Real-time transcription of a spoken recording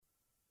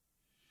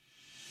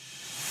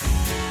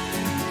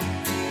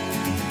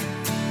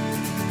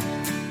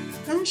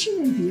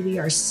Fashion and beauty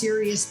are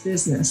serious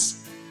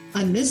business.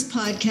 On this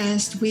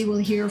podcast, we will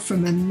hear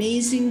from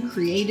amazing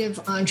creative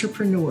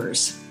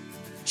entrepreneurs.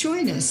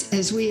 Join us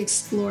as we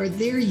explore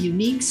their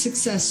unique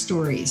success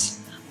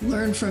stories,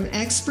 learn from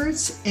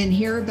experts, and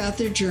hear about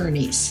their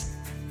journeys.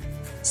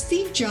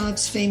 Steve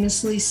Jobs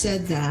famously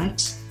said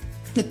that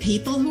the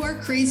people who are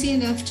crazy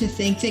enough to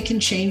think they can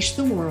change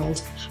the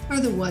world are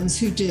the ones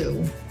who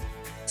do.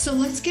 So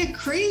let's get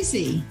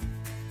crazy.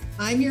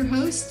 I'm your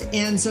host,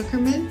 Ann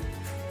Zuckerman,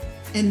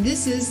 and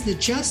this is the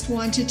Just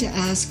Wanted to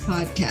Ask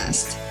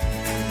podcast.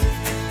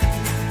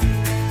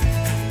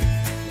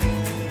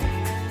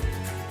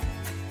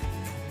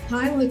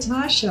 Hi,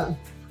 Latasha.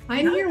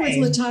 I'm here with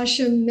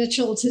Latasha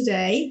Mitchell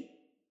today.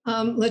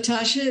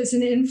 Latasha is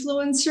an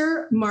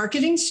influencer,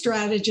 marketing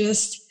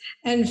strategist,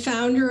 and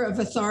founder of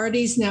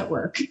Authorities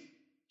Network.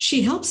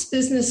 She helps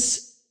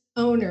business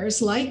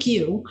owners like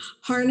you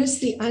harness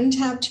the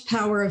untapped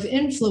power of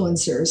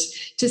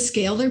influencers to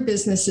scale their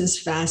businesses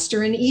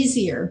faster and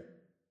easier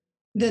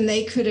than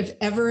they could have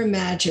ever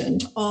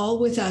imagined, all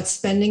without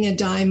spending a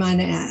dime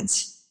on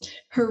ads.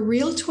 Her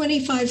Real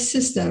 25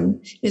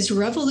 system is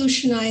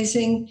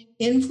revolutionizing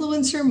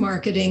influencer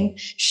marketing,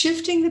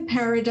 shifting the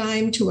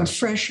paradigm to a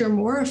fresher,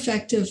 more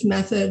effective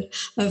method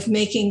of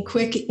making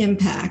quick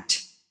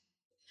impact.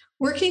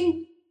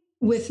 Working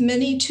with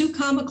many 2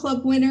 Comma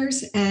Club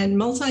winners and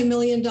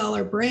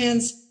multi-million-dollar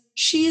brands,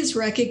 she is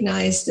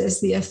recognized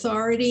as the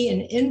authority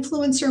in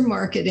influencer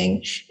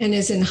marketing and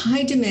is in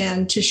high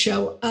demand to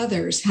show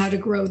others how to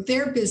grow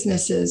their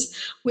businesses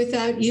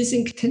without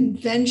using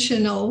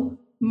conventional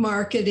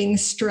marketing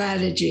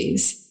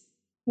strategies.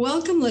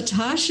 Welcome,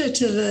 Latasha,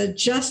 to the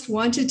Just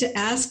Wanted to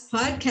Ask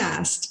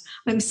podcast.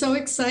 I'm so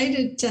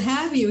excited to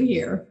have you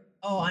here.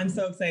 Oh, I'm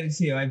so excited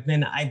too. I've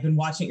been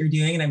watching what you're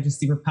doing, and I'm just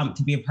super pumped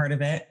to be a part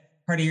of it,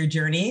 part of your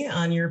journey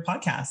on your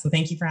podcast. So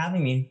thank you for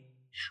having me.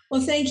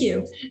 Well, thank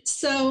you.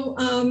 So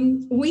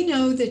we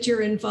know that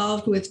you're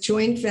involved with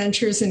joint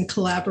ventures and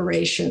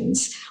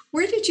collaborations.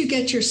 Where did you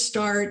get your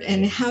start,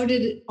 and how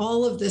did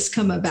all of this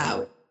come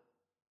about?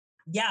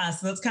 Yeah,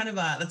 so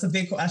that's a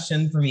big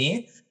question for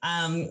me.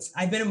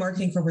 I've been in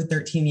marketing for over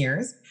 13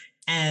 years,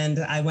 and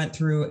I went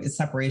through a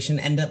separation,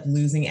 ended up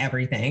losing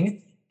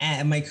everything.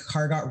 And my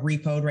car got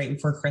repoed right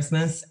before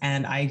Christmas,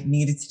 and I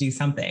needed to do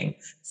something.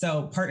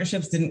 So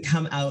partnerships didn't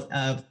come out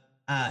of,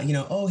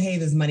 oh, hey,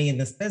 there's money in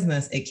this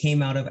business. It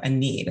came out of a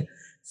need.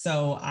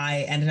 So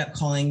I ended up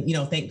calling,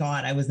 thank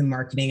God I was in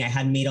marketing. I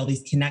had made all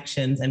these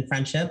connections and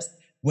friendships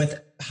with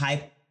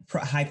high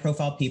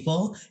profile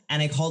people.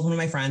 And I called one of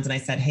my friends and I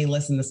said, hey,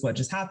 listen, this is what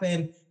just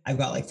happened. I've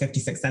got like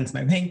 56 cents in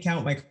my bank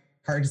account. My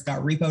car just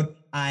got repoed.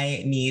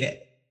 I need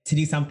to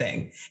do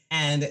something.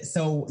 And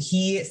so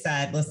he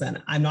said,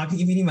 listen, I'm not going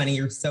to give you any money.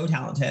 You're so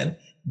talented.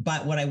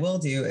 But what I will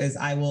do is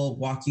I will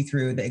walk you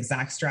through the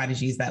exact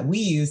strategies that we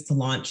use to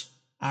launch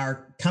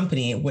our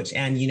company,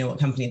 and you know what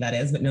company that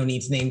is, but no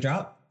need to name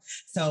drop.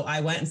 So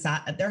I went and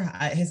sat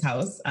at his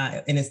house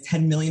in his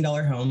 $10 million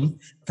home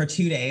for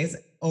 2 days,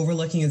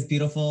 overlooking his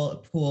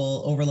beautiful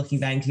pool, overlooking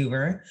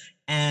Vancouver.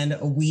 And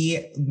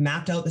we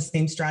mapped out the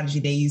same strategy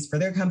they used for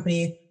their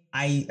company.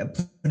 I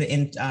put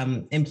it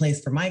in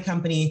place for my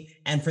company.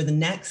 And for the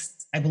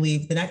next 3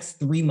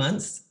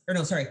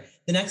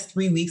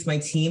 weeks, my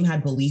team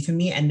had belief in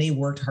me and they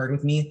worked hard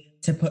with me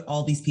to put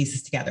all these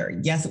pieces together.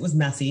 Yes, it was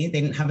messy. They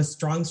didn't have a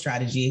strong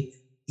strategy.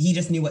 He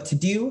just knew what to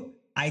do.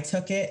 I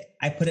took it,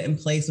 I put it in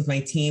place with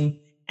my team.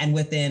 And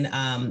within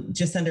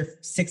just under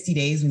 60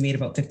 days, we made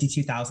about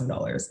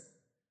 $52,000.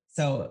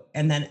 So,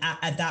 and then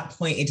at that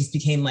point, it just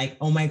became like,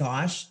 oh my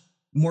gosh,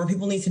 more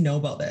people need to know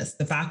about this.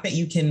 The fact that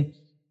you can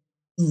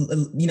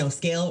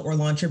scale or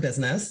launch your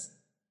business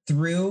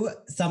through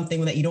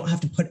something that you don't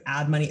have to put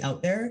ad money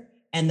out there,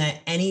 and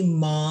that any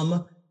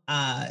mom,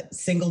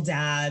 single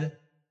dad,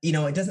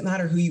 it doesn't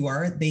matter who you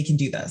are, they can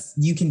do this.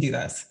 You can do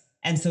this.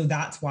 And so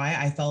that's why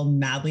I fell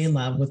madly in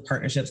love with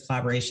partnerships,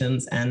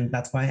 collaborations, and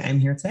that's why I'm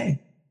here today.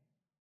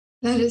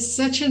 That is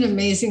such an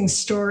amazing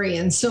story.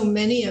 And so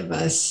many of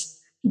us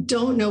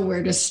don't know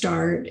where to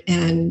start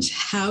and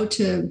how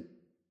to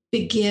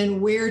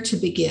begin, where to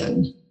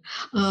begin.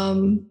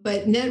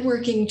 But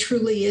networking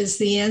truly is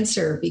the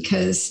answer,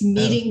 because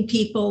meeting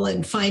people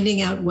and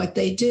finding out what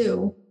they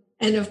do.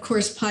 And of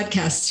course,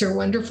 podcasts are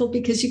wonderful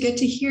because you get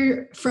to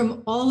hear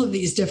from all of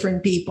these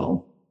different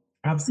people.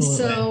 Absolutely.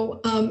 So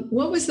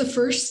what was the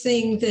first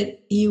thing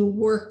that you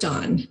worked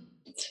on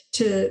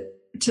to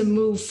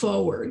move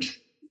forward?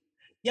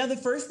 Yeah, the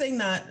first thing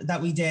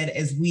that we did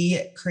is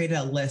we created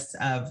a list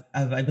of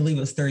I believe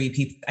it was 30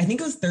 people. I think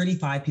it was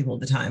 35 people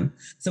at the time.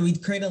 So we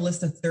created a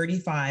list of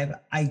 35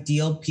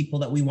 ideal people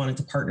that we wanted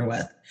to partner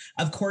with.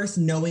 Of course,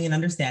 knowing and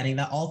understanding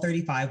that all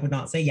 35 would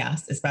not say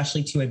yes,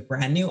 especially to a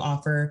brand new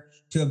offer,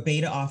 to a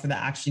beta offer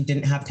that actually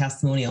didn't have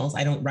testimonials.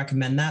 I don't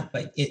recommend that,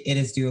 but it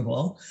is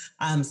doable.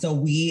 So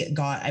we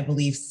got, I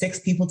believe, 6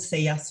 people to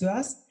say yes to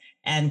us.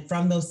 And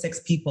from those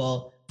 6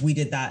 people, we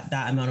did that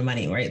amount of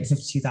money, right?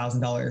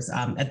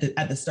 $52,000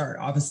 at the start.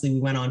 Obviously, we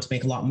went on to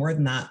make a lot more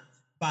than that.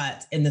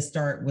 But in the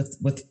start with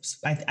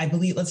I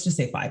believe, let's just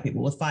say 5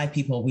 people. With 5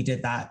 people, we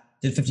did that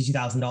did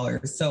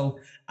 $52,000. So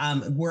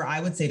where I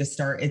would say to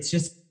start, it's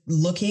just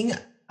looking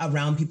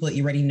around people that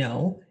you already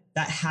know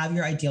that have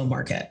your ideal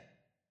market,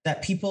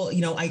 that people,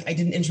 I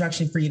did an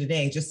introduction for you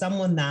today, just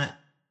someone that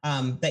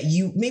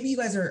maybe you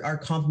guys are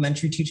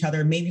complementary to each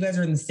other. Maybe you guys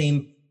are in the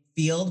same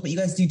field, but you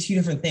guys do two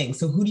different things.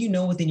 So who do you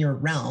know within your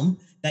realm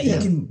that you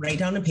can write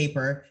down on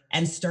paper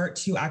and start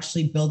to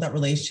actually build that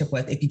relationship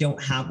with if you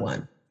don't have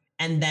one?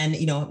 And then,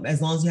 as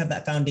long as you have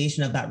that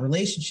foundation of that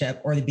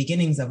relationship or the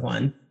beginnings of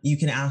one, you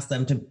can ask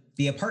them to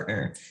be a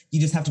partner. You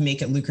just have to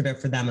make it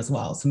lucrative for them as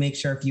well. So make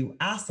sure if you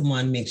ask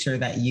someone, make sure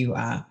that you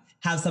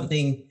have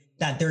something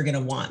that they're going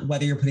to want,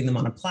 whether you're putting them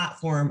on a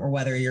platform or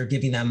whether you're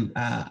giving them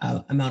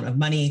an amount of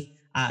money.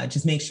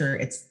 Just make sure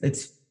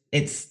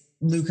it's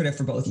lucrative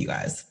for both of you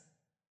guys.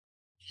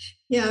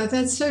 Yeah,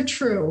 that's so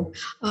true.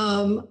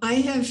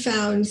 I have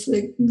found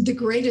the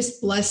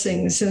greatest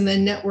blessings in the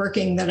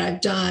networking that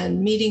I've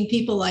done, meeting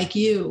people like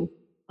you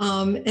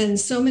and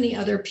so many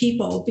other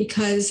people,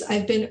 because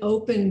I've been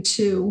open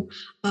to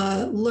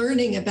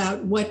learning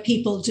about what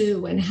people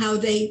do and how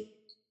they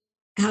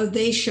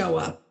show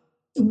up,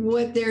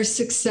 what their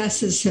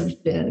successes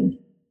have been.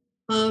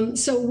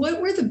 So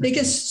what were the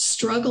biggest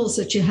struggles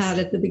that you had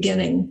at the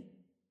beginning?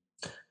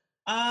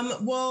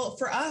 Well,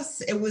 for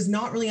us, it was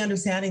not really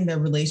understanding the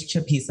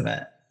relationship piece of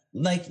it.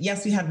 Like,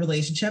 yes, we had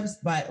relationships,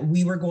 but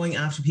we were going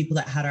after people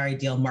that had our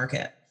ideal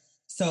market.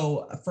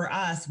 So for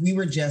us, we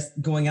were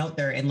just going out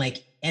there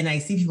and I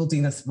see people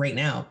doing this right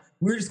now.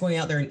 We're just going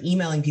out there and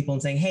emailing people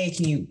and saying, hey,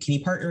 can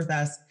you partner with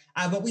us?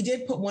 But we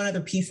did put one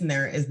other piece in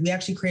there is we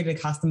actually created a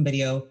custom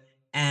video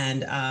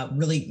and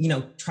really,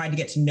 tried to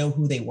get to know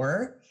who they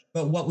were.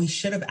 But what we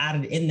should have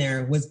added in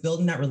there was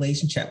building that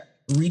relationship,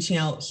 reaching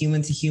out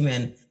human to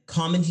human,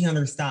 commenting on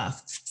their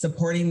stuff,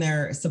 supporting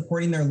their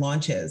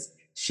launches,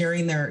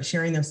 sharing their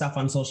stuff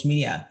on social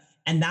media.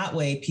 And that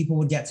way people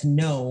would get to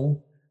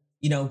know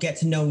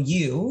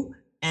you.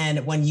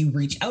 And when you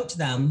reach out to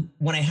them,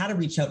 when I had to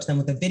reach out to them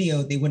with a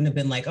video, they wouldn't have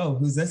been like, oh,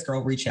 who's this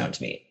girl reaching out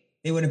to me?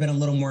 They would have been a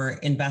little more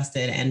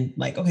invested and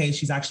like, okay,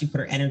 she's actually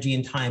put her energy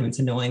and time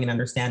into knowing and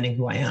understanding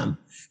who I am.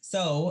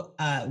 So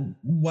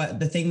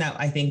the thing that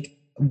I think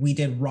we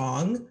did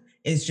wrong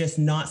is just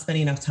not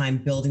spending enough time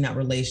building that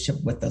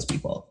relationship with those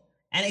people.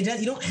 And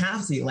you don't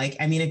have to.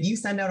 If you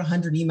send out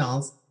 100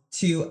 emails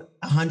to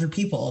 100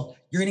 people,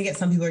 you're going to get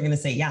some people who are going to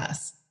say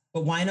yes.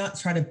 But why not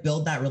try to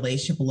build that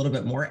relationship a little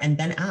bit more and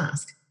then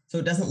ask? So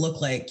it doesn't look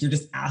like you're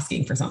just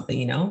asking for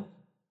something,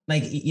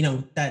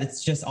 that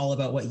it's just all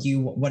about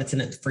what's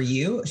in it for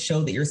you.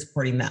 Show that you're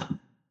supporting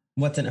them.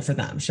 What's in it for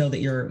them? Show that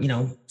you're,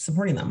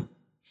 supporting them.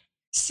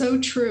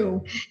 So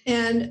true.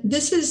 And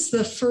this is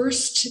the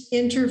first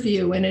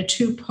interview in a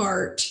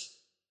 2-part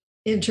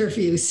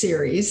interview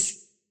series.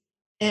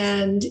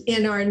 And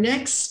in our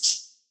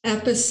next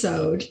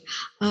episode,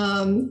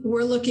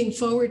 we're looking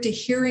forward to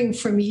hearing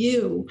from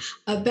you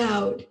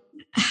about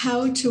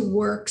how to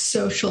work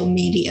social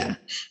media,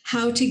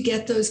 how to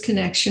get those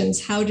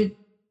connections, how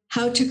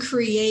to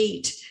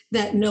create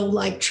that know,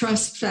 like,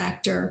 trust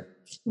factor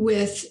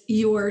with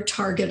your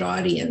target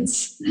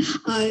audience.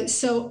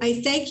 So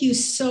I thank you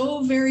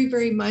so very,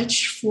 very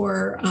much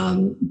for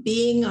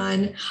being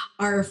on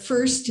our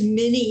first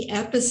mini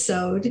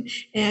episode.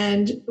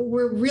 And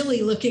we're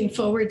really looking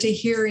forward to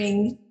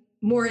hearing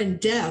more in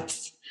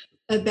depth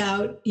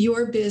about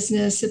your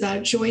business,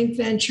 about joint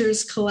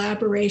ventures,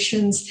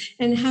 collaborations,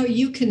 and how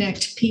you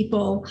connect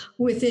people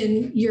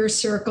within your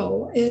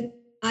circle.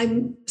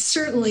 I'm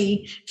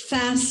certainly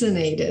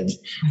fascinated,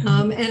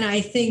 and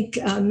I think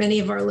many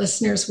of our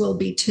listeners will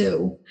be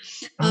too.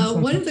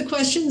 Awesome. One of the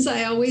questions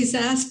I always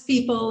ask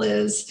people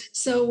is,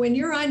 so when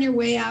you're on your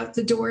way out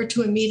the door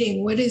to a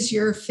meeting, what is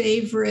your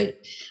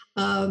favorite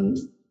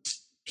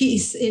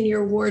piece in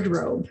your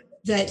wardrobe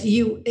that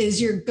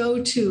is your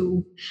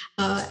go-to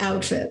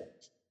outfit?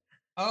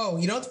 Oh,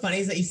 what's funny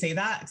is that you say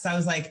that, because I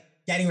was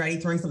getting ready,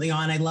 throwing something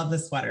on. I love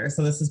this sweater.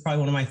 So this is probably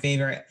one of my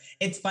favorite.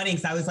 It's funny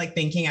because I was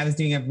thinking I was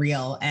doing a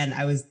reel and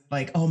I was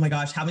like, oh my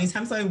gosh, how many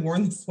times have I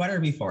worn this sweater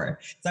before?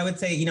 So I would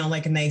say,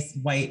 a nice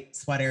white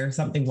sweater,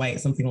 something white,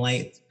 something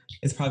light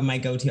is probably my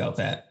go-to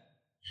outfit.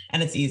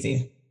 And it's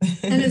easy.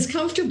 And it's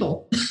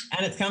comfortable.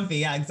 And it's comfy.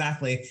 Yeah,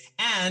 exactly.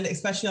 And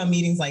especially on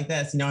meetings like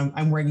this,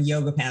 I'm wearing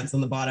yoga pants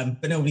on the bottom,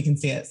 but nobody can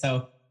see it.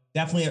 So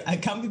definitely a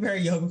comfy pair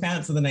of yoga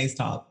pants with a nice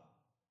top.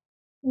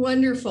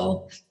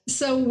 Wonderful.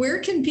 So where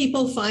can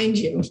people find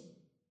you?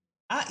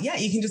 Yeah,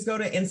 you can just go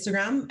to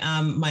Instagram.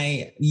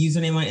 My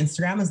username on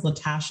Instagram is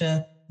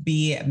Latasha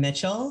B.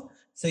 Mitchell.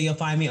 So you'll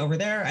find me over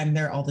there. I'm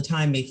there all the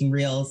time making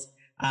reels,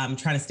 trying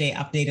to stay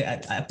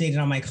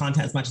updated on my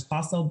content as much as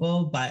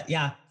possible. But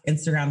yeah,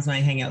 Instagram's my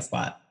hangout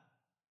spot.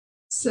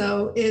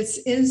 So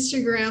it's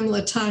Instagram,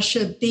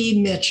 Latasha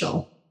B.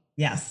 Mitchell.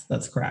 Yes,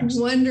 that's correct.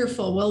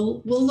 Wonderful.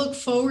 Well, we'll look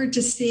forward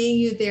to seeing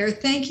you there.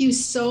 Thank you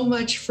so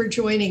much for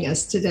joining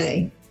us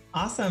today.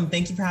 Awesome.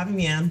 Thank you for having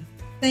me, Anne.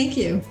 Thank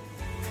you.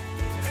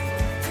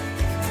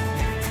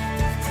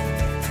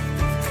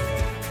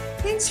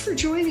 Thanks for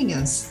joining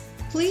us.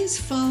 Please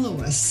follow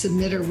us,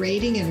 submit a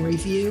rating and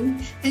review,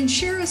 and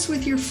share us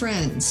with your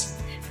friends.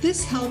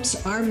 This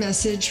helps our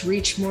message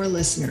reach more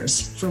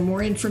listeners. For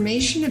more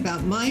information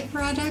about my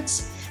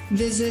products,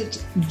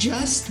 visit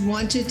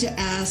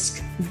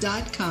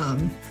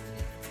justwantedtoask.com.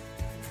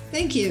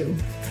 Thank you.